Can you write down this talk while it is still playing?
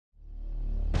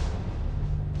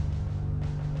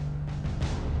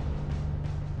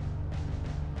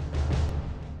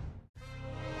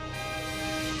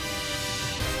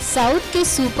South के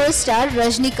superstar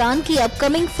Rajinikanth की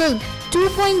upcoming film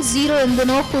 2.0 इन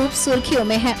दिनों खूब सुर्खियों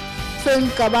में है। फिल्म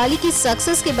कबाली की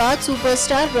सक्सेस के बाद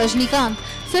सुपरस्टार रजनीकांत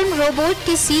फिल्म रोबोट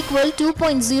के सीक्वल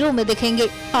 2.0 में दिखेंगे।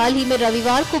 हाल ही में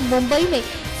रविवार को मुंबई में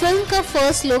फिल्म का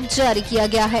फर्स्ट लुक जारी किया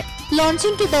गया है।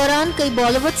 लॉन्चिंग के दौरान कई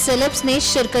बॉलीवुड सेलेब्स ने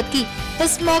शिरकत की।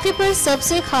 इस मौके पर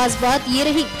सबसे खास बात ये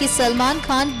रही कि सलमान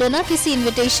खान बिना किसी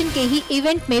इनविटेशन के ही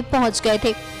इवेंट में पहुंच गए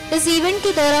थे। इस इवेंट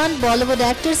के दौरान बॉलीवुड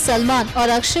एक्टर सलमान और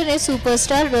अक्षय ने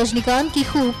सुपरस्टार रजनीकांत की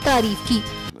खूब तारीफ की।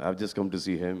 I've just come to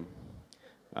see him.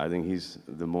 I think he's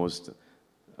the most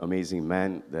amazing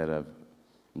man that I've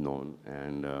known,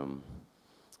 and I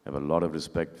have a lot of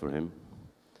respect for him.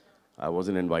 I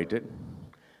wasn't invited.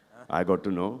 I got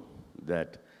to know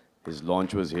that his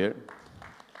launch was here.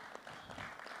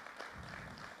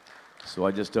 So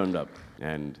I just turned up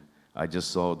and I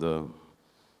just saw the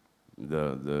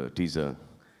teaser,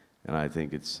 and I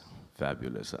think it's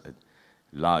fabulous.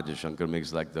 Large, Shankar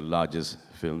makes like the largest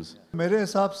films. मेरे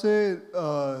हिसाब से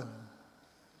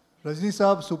रजनी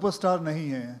साहब superstar नहीं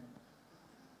हैं।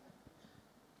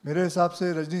 मेरे हिसाब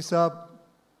से रजनी साहब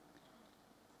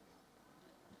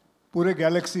पूरे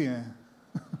गैलेक्सी हैं।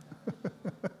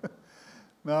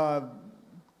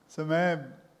 मैं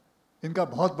इनका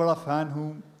बहुत बड़ा फैन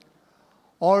हूँ,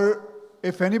 और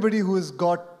if anybody who has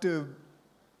got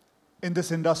in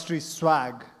this industry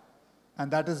swag,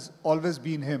 and that has always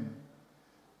been him.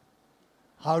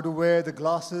 How to wear the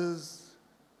glasses,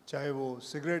 चाहे वो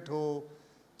सिगरेट हो,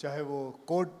 चाहे वो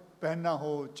कोट पहनना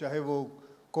हो, चाहे वो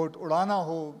कोट उड़ाना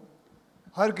हो,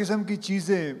 हर किस्म की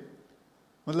चीज़ें,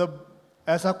 मतलब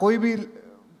ऐसा कोई भी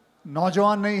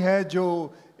नौजवान नहीं है जो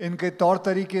इनके तौर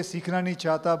तरीके सीखना नहीं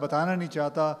चाहता, बताना नहीं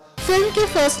चाहता। फिल्म के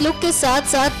फर्स्ट लुक के साथ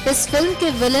साथ इस फिल्म के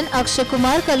विलन अक्षय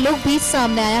कुमार का लुक भी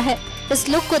सामने आया है। इस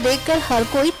लुक को देखकर हर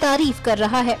कोई तारीफ कर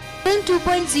रहा है। फिल्म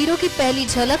 2.0 की पहली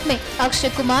झलक में अक्षय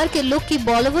कुमार के लुक की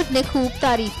बॉलीवुड ने खूब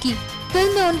तारीफ की।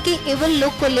 फिल्म में उनके इवल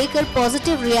लुक को लेकर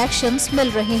पॉजिटिव रिएक्शंस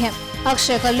मिल रहे हैं।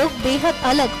 अक्षय का लुक बेहद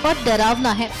अलग और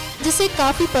डरावना है, जिसे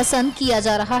काफी पसंद किया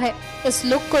जा रहा है। इस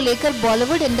लुक को लेकर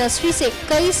बॉलीवुड इंडस्ट्री से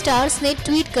कई स्टार्स ने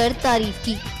ट्वीट कर तारीफ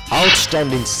की।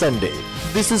 Outstanding Sunday.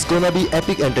 This is gonna be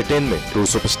epic entertainment. Two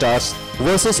superstars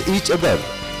versus each other.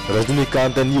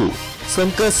 Rajinikanth and you.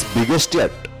 Shankar's biggest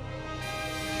yet.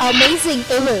 Amazing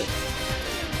ever.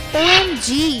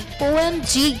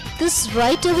 OMG, this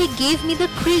right away gave me the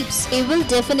creeps. Evil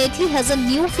definitely has a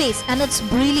new face and it's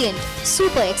brilliant.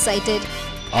 Super excited.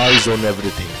 Eyes on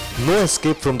everything. No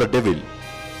escape from the devil.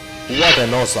 What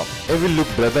an awesome evil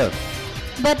look, brother.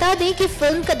 बता दें कि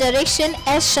film का direction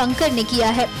S Shankar ने किया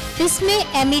है।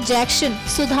 इसमें Amy Jackson,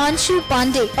 Sudhanshu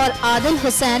Pandey और आदिल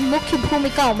हुसैन मुख्य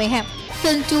भूमिकाओं में हैं।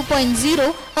 फिल्म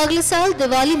 2.0 अगले साल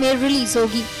दिवाली में रिलीज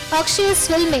होगी। अक्षय इस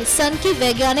फिल्म में सन के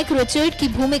वैज्ञानिक रिचर्ड की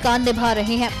भूमिका निभा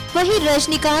रहे हैं। वहीं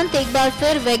रजनीकांत एक बार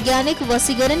फिर वैज्ञानिक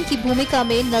वसीकरण की भूमिका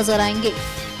में नजर आएंगे।